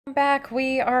Back,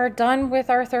 we are done with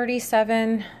our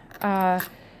 37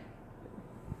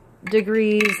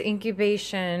 degrees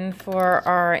incubation for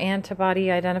our antibody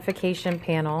identification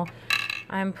panel.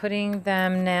 I'm putting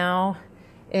them now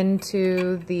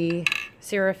into the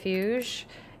centrifuge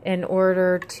in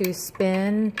order to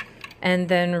spin and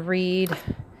then read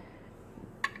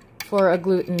for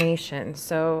agglutination.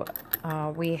 So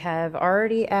we have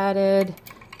already added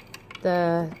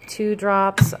the 2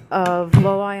 drops of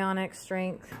low ionic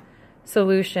strength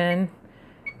solution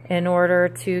in order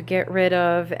to get rid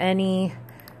of any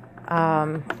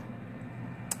ion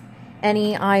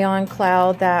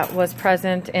cloud that was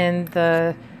present in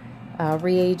the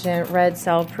reagent red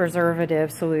cell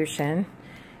preservative solution.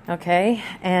 Okay,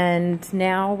 and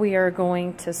now we are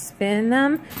going to spin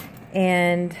them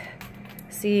and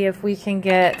see if we can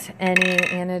get any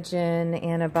antigen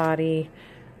antibody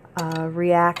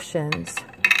reactions.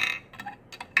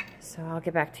 So I'll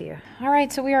get back to you. All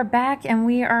right, so we are back and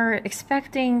we are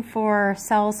expecting for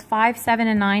cells 5, 7,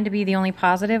 and 9 to be the only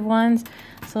positive ones.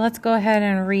 So let's go ahead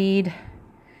and read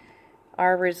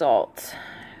our results.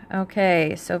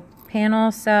 Okay, so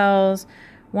panel cells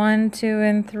 1, 2,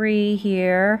 and 3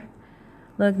 here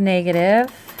look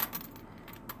negative.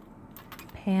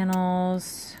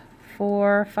 Panels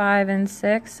 4, 5, and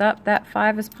 6. That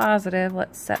 5 is positive.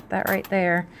 Let's set that right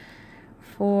there.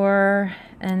 4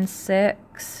 and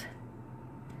 6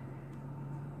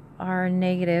 are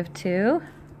negative 2.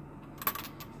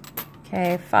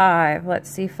 Okay, 5. Let's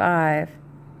see 5.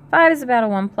 5 is about a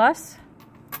 1 plus.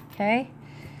 Okay.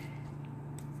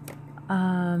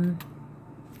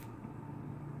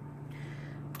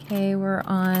 Okay, we're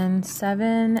on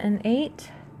 7 and 8.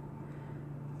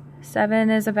 7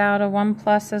 is about a 1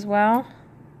 plus as well.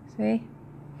 See?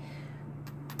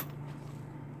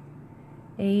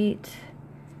 8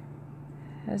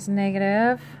 is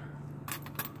negative.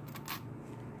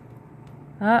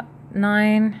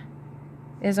 9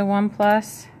 is a 1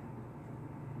 plus.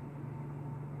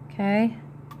 Okay.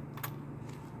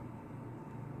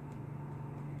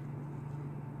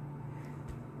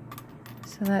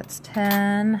 So that's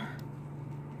 10,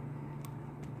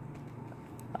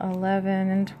 11,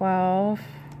 and 12.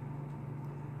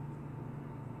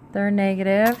 They're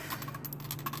negative.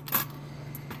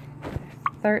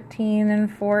 13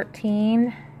 and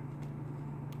 14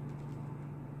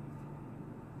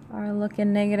 are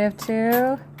looking negative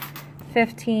too.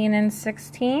 15 and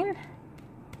 16.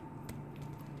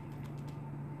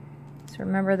 So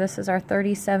remember, this is our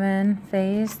 37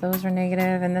 phase. Those are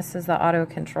negative, and this is the auto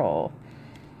control.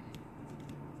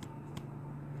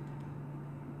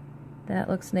 That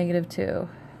looks negative too.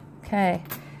 Okay,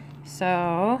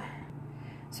 so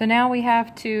now we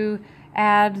have to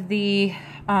add the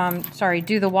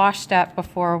do the wash step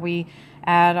before we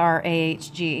add our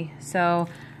AHG. So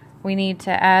we need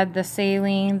to add the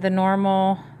saline, the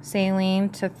normal saline,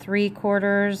 to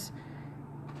 3/4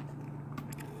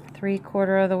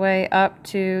 of the way up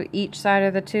to each side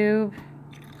of the tube.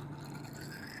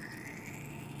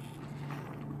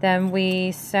 Then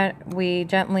we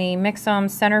gently mix them,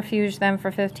 centrifuge them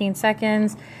for 15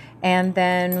 seconds, and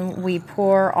then we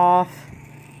pour off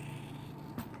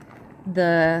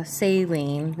the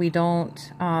saline. We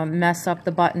don't mess up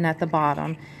the button at the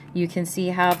bottom. You can see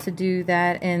how to do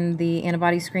that in the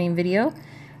antibody screen video.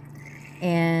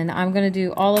 And I'm going to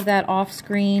do all of that off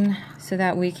screen so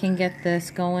that we can get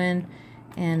this going.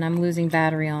 And I'm losing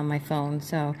battery on my phone.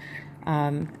 So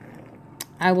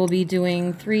I will be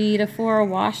doing 3 to 4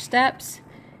 wash steps.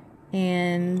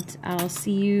 And I'll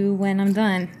see you when I'm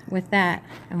done with that.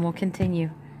 And we'll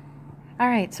continue.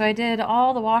 Alright, so I did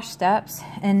all the wash steps.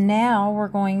 And now we're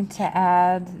going to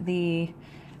add the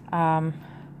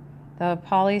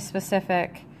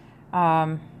polyspecific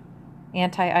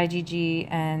anti-IgG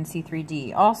and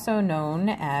C3D, also known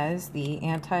as the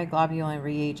anti-globulin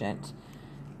reagent.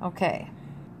 Okay,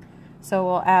 so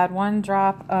we'll add 1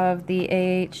 drop of the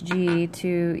AHG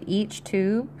to each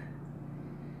tube.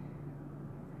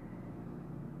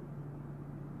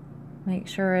 Make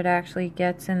sure it actually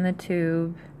gets in the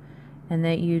tube and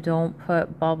that you don't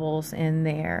put bubbles in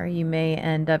there. You may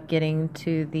end up getting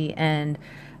to the end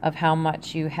of how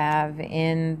much you have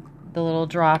in the little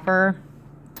dropper,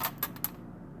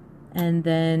 and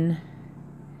then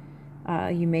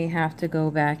you may have to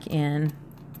go back in.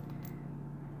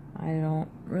 I don't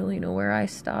really know where I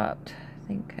stopped. I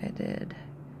think I did.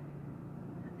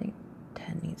 I think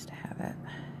 10 needs to have it.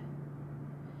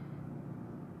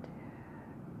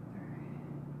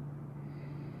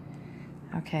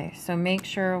 Okay, so make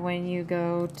sure when you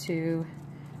go to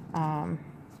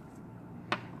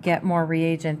get more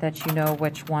reagent that you know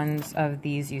which ones of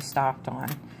these you stopped on.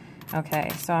 Okay,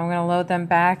 so I'm going to load them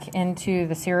back into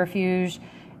the centrifuge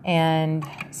and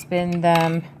spin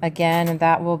them again, and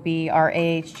that will be our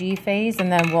AHG phase,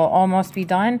 and then we'll almost be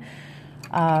done,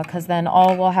 because then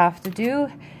all we'll have to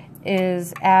do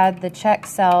is add the check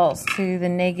cells to the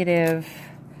negative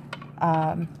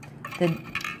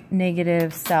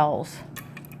cells.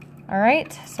 All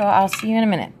right, so I'll see you in a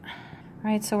minute. All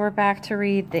right, so we're back to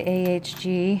read the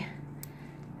AHG.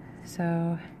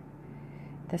 So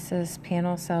this is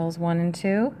panel cells 1 and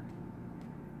 2,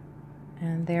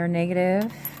 and they're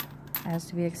negative, as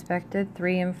to be expected.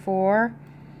 3 and 4.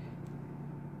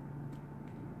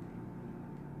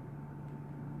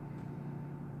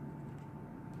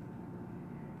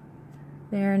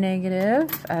 They're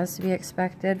negative, as to be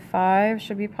expected. 5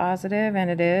 should be positive, and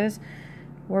it is.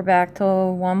 We're back to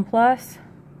 1 plus.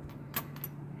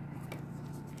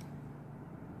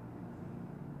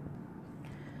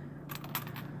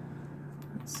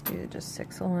 Let's do just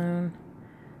 6 alone.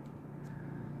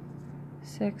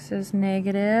 6 is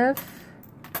negative.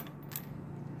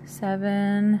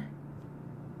 7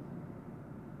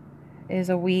 is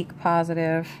a weak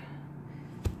positive.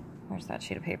 Where's that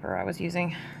sheet of paper I was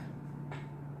using?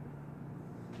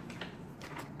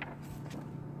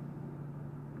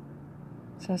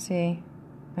 So see,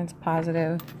 it's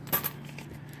positive.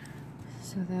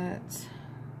 So that's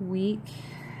weak.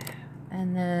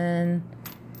 And then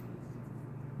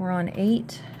we're on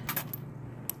 8.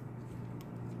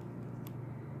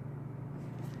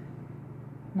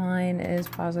 Nine is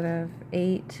positive.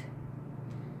 8.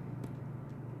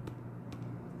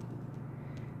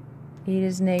 8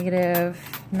 is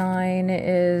negative. 9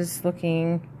 is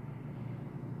looking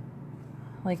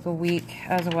like a weak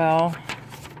as well.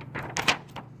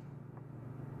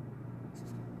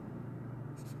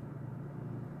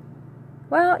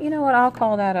 Well, you know what? I'll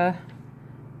call that a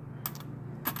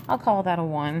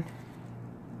 1.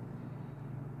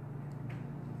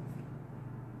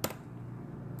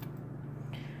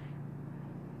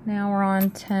 Now we're on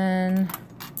 10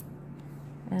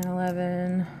 and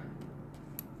 11.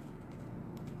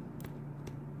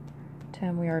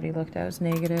 10 we already looked at was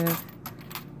negative.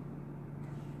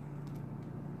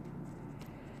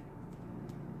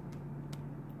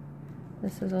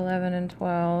 This is 11 and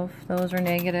 12. Those are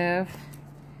negative.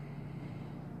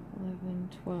 11,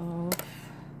 12.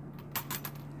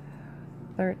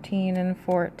 13 and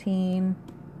 14.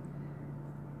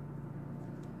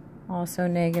 Also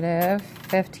negative.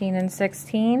 15 and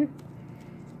 16.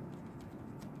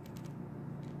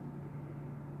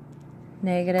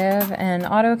 Negative. And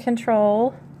auto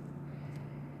control.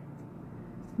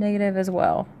 Negative as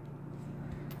well.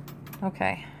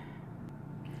 Okay.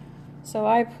 So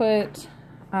I put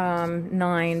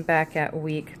 9 back at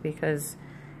weak because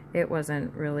it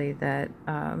wasn't really that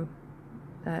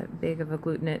big of a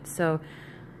glutinate. So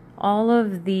all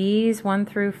of these 1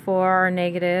 through 4 are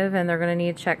negative, and they're going to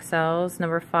need check cells.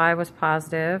 Number 5 was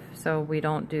positive, so we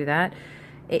don't do that.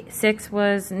 6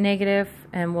 was negative,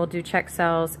 and we'll do check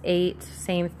cells. 8,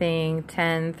 same thing.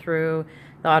 10 through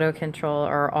the auto control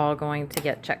are all going to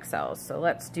get check cells. So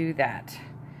let's do that.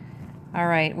 All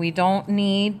right, we don't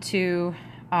need to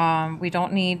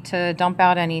dump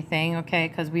out anything, okay,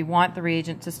 because we want the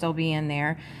reagent to still be in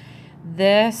there.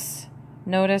 This,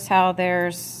 notice how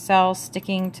there's cells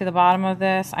sticking to the bottom of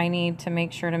this. I need to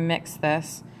make sure to mix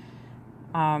this.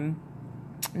 Then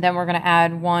we're going to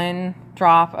add 1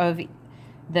 drop of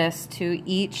this to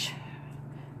each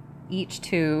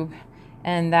tube,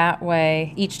 and that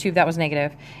way, each tube that was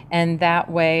negative, and that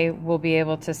way we'll be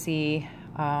able to see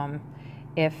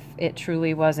if it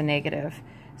truly was a negative.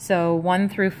 So 1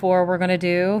 through 4 we're going to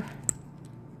do.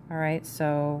 All right,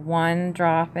 so 1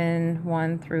 drop in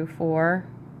 1 through 4.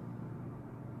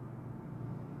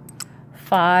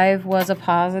 5 was a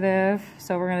positive,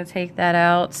 so we're going to take that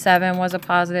out. 7 was a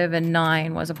positive, and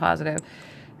 9 was a positive.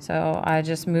 So I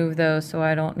just moved those so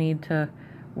I don't need to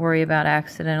worry about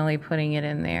accidentally putting it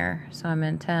in there. So I'm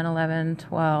in 10, 11,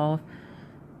 12,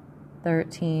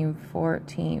 13,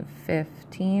 14,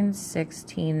 15,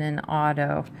 16, and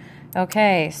auto.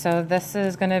 Okay, so this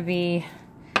is going to be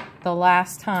the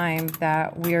last time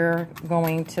that we're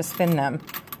going to spin them.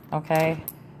 Okay,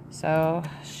 so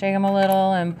shake them a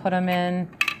little and put them in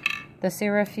the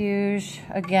centrifuge.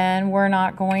 Again, we're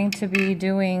not going to be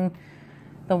doing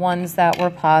the ones that were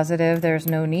positive. There's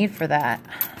no need for that.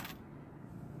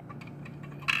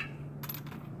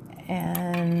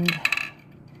 And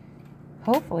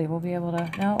hopefully we'll be able to,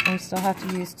 no, we still have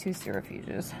to use 2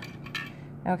 centrifuges.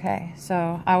 Okay,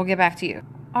 so I will get back to you.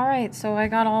 All right, so I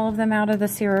got all of them out of the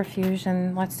centrifuge,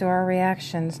 and let's do our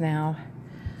reactions now.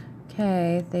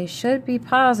 Okay, they should be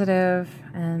positive,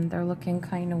 and they're looking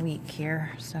kind of weak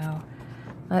here. So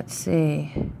Let's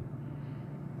see.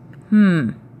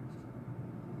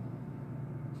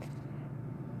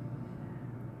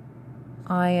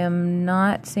 I am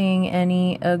not seeing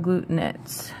any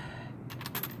agglutinates.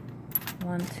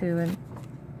 1, 2, and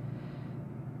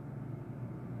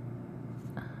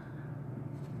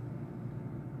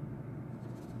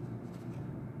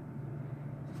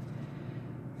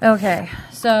okay,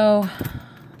 so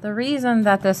the reason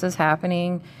that this is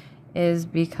happening is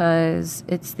because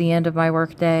it's the end of my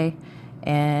workday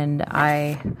and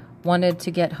I wanted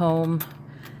to get home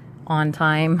on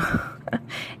time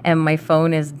and my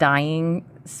phone is dying.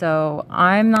 So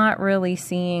I'm not really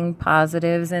seeing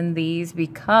positives in these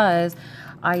because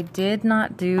I did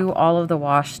not do all of the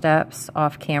wash steps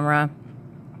off camera.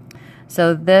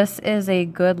 So this is a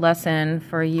good lesson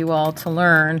for you all to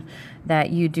learn that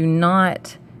you do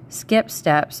not skip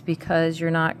steps because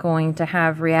you're not going to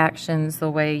have reactions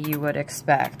the way you would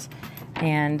expect.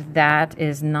 And that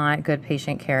is not good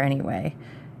patient care anyway.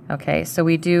 Okay, so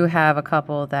we do have a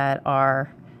couple that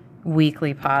are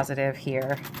weakly positive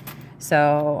here.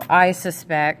 So I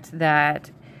suspect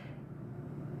that,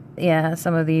 yeah,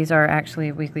 some of these are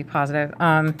actually weakly positive.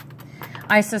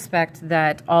 I suspect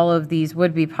that all of these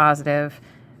would be positive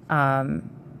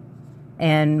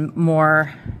and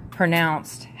more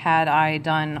pronounced had I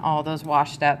done all those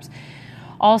wash steps.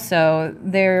 Also,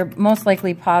 they're most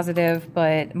likely positive,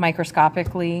 but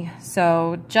microscopically.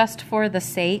 So just for the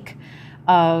sake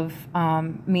of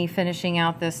me finishing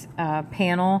out this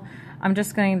panel, I'm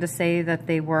just going to say that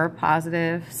they were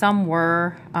positive. Some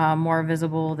were more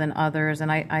visible than others,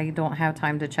 and I don't have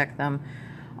time to check them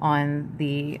on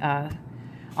the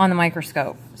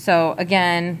microscope. So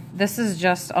again, this is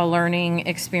just a learning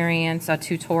experience, a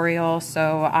tutorial,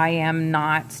 so I am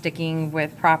not sticking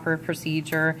with proper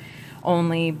procedure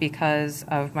only because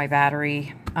of my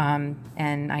battery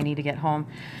and I need to get home.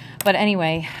 But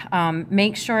anyway,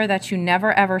 make sure that you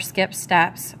never ever skip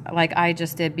steps like I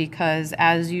just did, because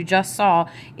as you just saw,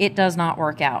 it does not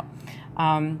work out.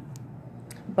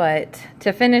 But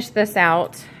to finish this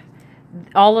out,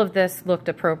 all of this looked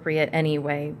appropriate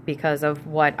anyway because of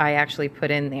what I actually put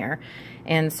in there.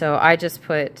 And so I just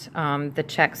put the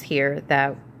checks here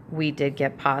that we did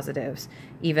get positives,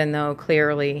 even though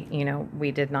clearly, you know,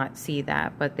 we did not see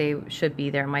that, but they should be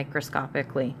there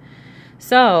microscopically.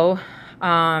 So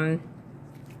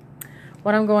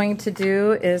what I'm going to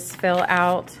do is fill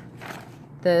out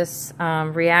this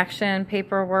reaction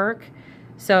paperwork.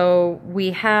 So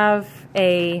we have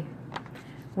an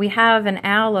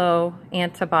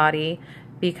allo-antibody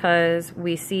because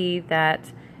we see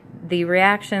that the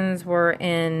reactions were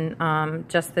in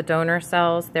just the donor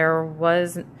cells. There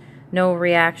was no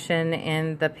reaction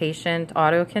in the patient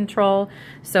autocontrol.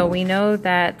 So we know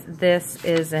that this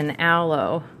is an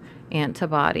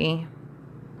allo-antibody.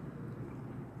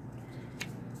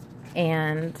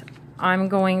 And I'm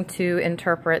going to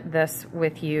interpret this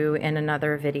with you in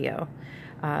another video.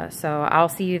 So I'll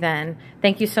see you then.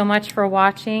 Thank you so much for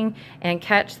watching, and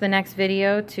catch the next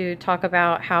video to talk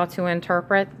about how to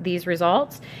interpret these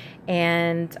results.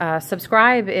 And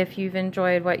subscribe if you've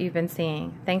enjoyed what you've been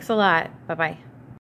seeing. Thanks a lot. Bye-bye.